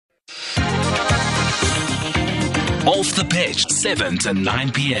Off the Pitch, 7 to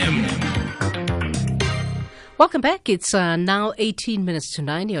 9 p.m. Welcome back. It's now 18 minutes to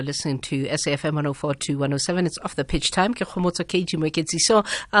 9. You're listening to SAFM 104 to 107. It's Off the Pitch time. So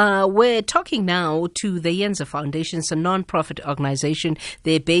we're talking now to the Yenze Foundation. It's a non-profit organization.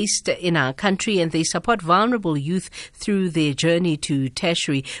 They're based in our country and they support vulnerable youth through their journey to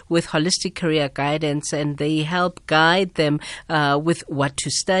tertiary with holistic career guidance, and they help guide them with what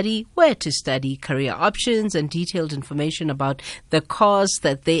to study, where to study, career options, and detailed information about the cause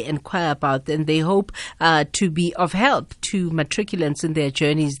that they inquire about. And they hope to be of help to matriculants in their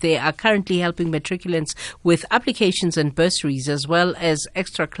journeys. They are currently helping matriculants with applications and bursaries as well as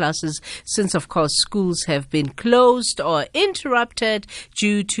extra classes since, of course, schools have been closed or interrupted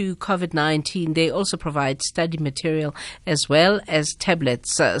due to COVID-19. They also provide study material as well as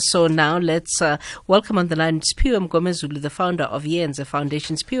tablets. So now let's welcome on the line Siphiwe Mngomezulu, the founder of Yenze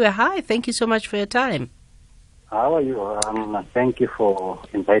Foundation. Siphiwe, hi. Thank you so much for your time. How are you? Thank you for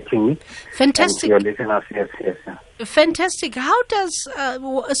inviting me. Fantastic. And your listeners, yes. Fantastic. How does,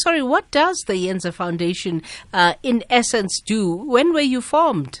 what does the Yenze Foundation in essence do? When were you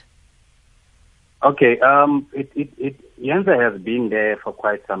formed? Okay, Yenze has been there for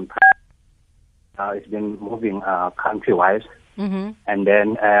quite some time. It's been moving country-wise. Mm-hmm. And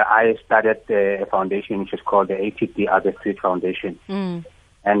then I started a foundation which is called the ATP Other Street Foundation. Mm.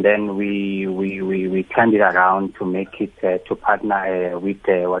 And then we turned it around to make it to partner with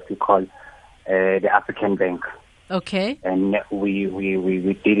what we call the African Bank. Okay. And we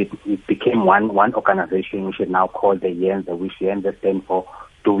did it. It became one organization which is now called the Yenze, which Yenze stands for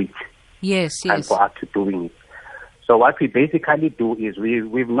Do It. Yes. And for us to doing it. So what we basically do is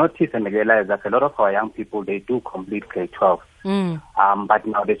we've noticed and realized that a lot of our young people, they do complete grade 12. Mm. But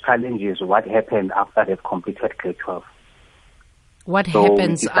now the challenge is what happens after they've completed grade 12. What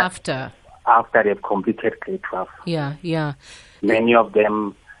happens after? After they've completed grade 12. Yeah. Many of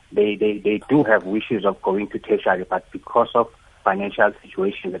them, they do have wishes of going to tertiary, but because of financial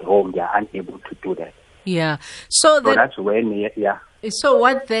situations at home, they are unable to do that. Yeah. So that's when, So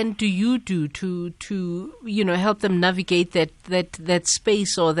what then do you do to help them navigate that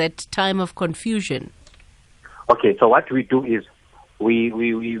space or that time of confusion? Okay, so what we do is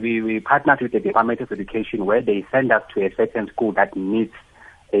we partnered with the Department of Education, where they send us to a certain school that needs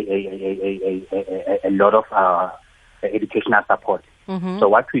a lot of educational support. Mm-hmm. So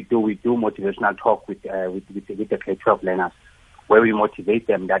what we do motivational talk with the grade 12 learners, where we motivate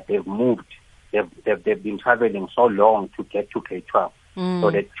them that they've moved, they've been traveling so long to get to grade 12, so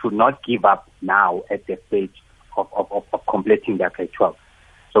they should not give up now at the stage of completing their grade 12.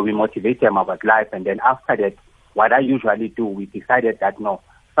 So we motivate them about life, and then after that, what I usually do, we decided that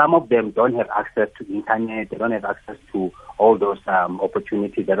some of them don't have access to internet, they don't have access to all those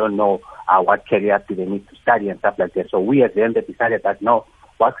opportunities, they don't know what careers do they need to study and stuff like that. So we as them decided that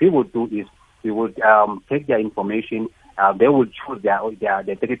what we would do is we would take their information, they would choose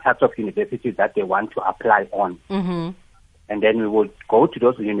the three types of universities that they want to apply on. Mm-hmm. And then we would go to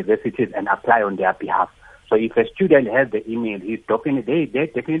those universities and apply on their behalf. So if a student has the email, they're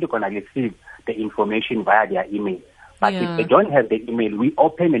definitely going to receive the information via their email. But if they don't have the email, we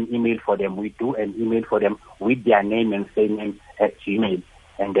open an email for them. We do an email for them with their name and surname at Gmail.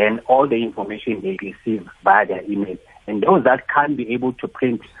 And then all the information they receive via their email. And those that can't be able to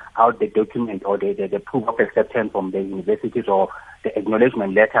print out the document or the proof of acceptance from the universities or the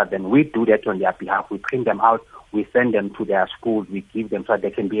acknowledgement letter, then we do that on their behalf. We print them out, we send them to their schools, we give them so they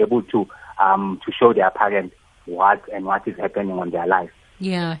can be able to show their parents what is happening on their life.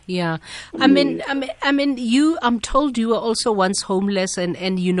 Yeah. I mean, I'm told you were also once homeless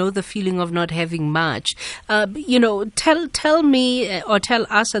and you know the feeling of not having much. Tell me or tell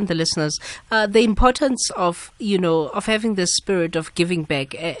us and the listeners the importance of having the spirit of giving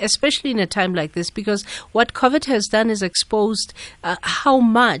back, especially in a time like this, because what COVID has done is exposed how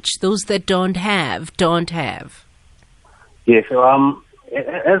much those that don't have. Yes.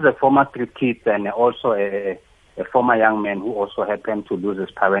 As a former street kid and also a former young man who also happened to lose his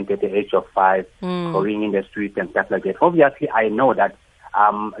parent at the age of 5, going in the streets and stuff like that. Obviously, I know that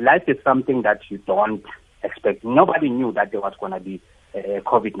life is something that you don't expect. Nobody knew that there was going to be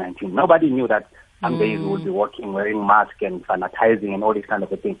COVID-19. Nobody knew that some days we would be working, wearing masks and sanitizing and all this kind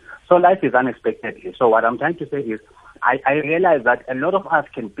of a thing. So life is unexpected. So what I'm trying to say is I realize that a lot of us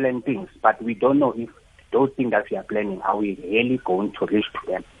can plan things, but we don't know if those things that we are planning, are we really going to reach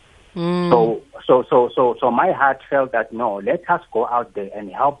to them? So my heart felt that let us go out there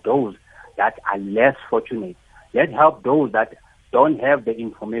and help those that are less fortunate. Let's help those that don't have the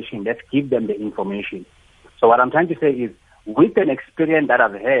information. Let's give them the information. So what I'm trying to say is, with an experience that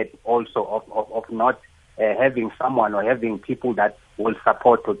I've had also of not having someone or having people that will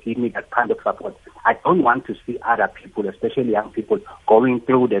support or give me that kind of support. I don't want to see other people, especially young people, going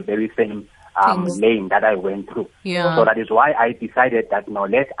through the very same lane that I went through. Yeah. So that is why I decided that, no,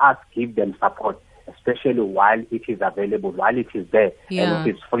 let us give them support, especially while it is available, while it is there, and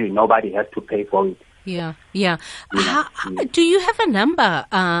if it's free, nobody has to pay for it. Yeah. Do you have a number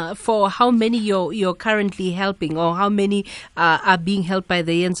for how many you're currently helping, or how many are being helped by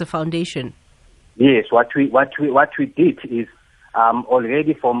the Yenze Foundation? Yes, what we did is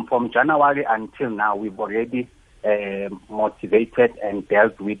already from January until now, we've already motivated and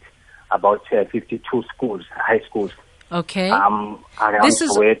dealt with about 52 schools, high schools. Okay. Around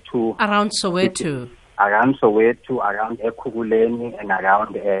Soweto. Around Soweto. Around Soweto, around Ekurhuleni, and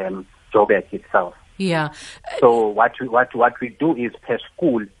around Joburg itself. Yeah. So what we do is, per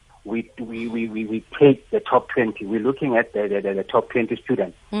school, we take the top 20. We're looking at the top 20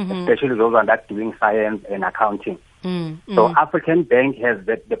 students, especially those that are doing science and accounting. So African Bank has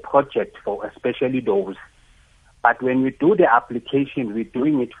the project for especially those. But when we do the application, we're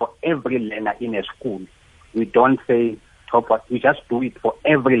doing it for every learner in a school. We don't say top what, we just do it for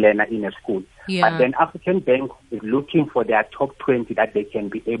every learner in a school. Yeah. But then African Bank is looking for their top 20 that they can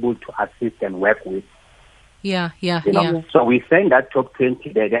be able to assist and work with. Yeah. So we send that top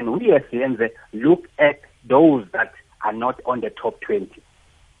 20 there. Then we as Yenze look at those that are not on the top 20.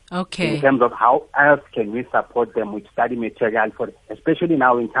 Okay. In terms of how else can we support them with study material, for, especially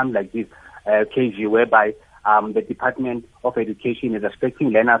now in times like this, KG, whereby the Department of Education is expecting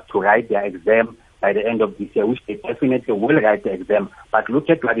learners to write their exam by the end of this year, which they definitely will write the exam. But look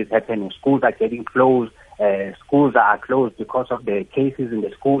at what is happening. Schools are getting closed. Schools are closed because of the cases in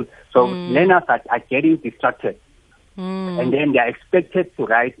the school. So learners are getting distracted. And then they are expected to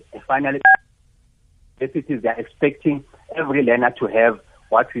write a final. They are expecting every learner to have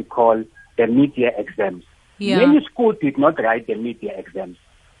what we call the mid-year exams. Yeah. Many schools did not write the mid-year exams.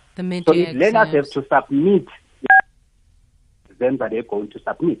 The mid-year so learners have to submit the exams that they're going to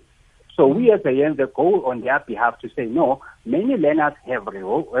submit. So we as a Yenze go on their behalf to say, no, many learners have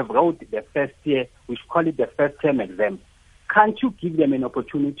wrote the first year, we call it the first term exam. Can't you give them an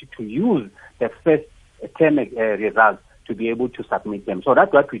opportunity to use the first term results to be able to submit them? So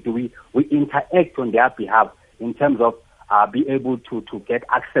that's what we do. We interact on their behalf in terms of be able to get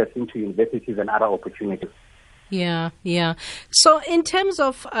access into universities and other opportunities. Yeah. So in terms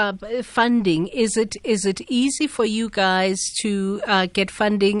of funding, is it easy for you guys to get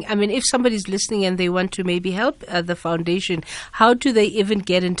funding? I mean, if somebody's listening and they want to maybe help the foundation, how do they even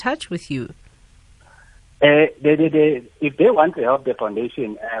get in touch with you? If they want to help the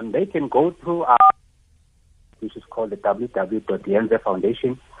foundation, they can go through which is called the www.Yenze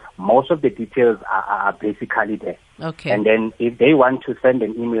Foundation. Most of the details are basically there. Okay. And then if they want to send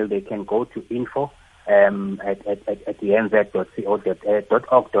an email, they can go to info at yenze.co.org.za.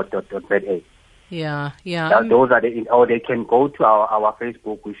 Yeah. Those are or they can go to our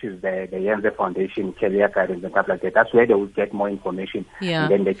Facebook, which is the Yenze Foundation Career Guidance and stuff like that. That's where they will get more information. Yeah.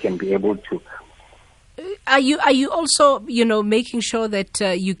 And then they can be able to. Are you also, making sure that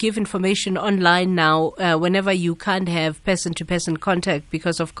you give information online now whenever you can't have person-to-person contact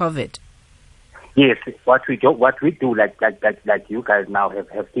because of COVID? Yes, what we do, like you guys now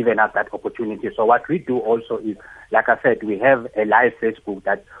have given us that opportunity. So what we do also is, like I said, we have a live Facebook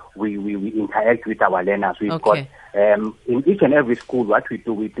that we interact with our learners. We've got in each and every school. What we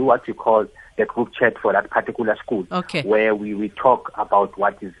do what we call the group chat for that particular school, where we talk about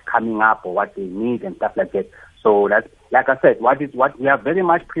what is coming up or what they need and stuff like that. So that's, like I said, what we are very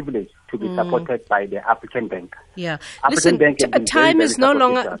much privileged to be supported by the African Bank. Yeah. African Bank time is no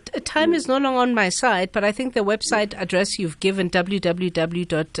longer on my side, but I think the website address you've given,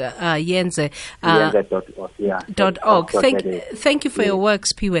 www.yenze.org. Thank you for your work,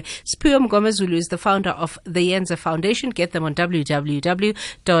 Siphiwe. Siphiwe Mngomezulu is the founder of the Yenze Foundation. Get them on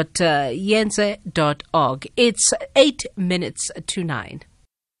www.yenze.org. It's 8 minutes to 9.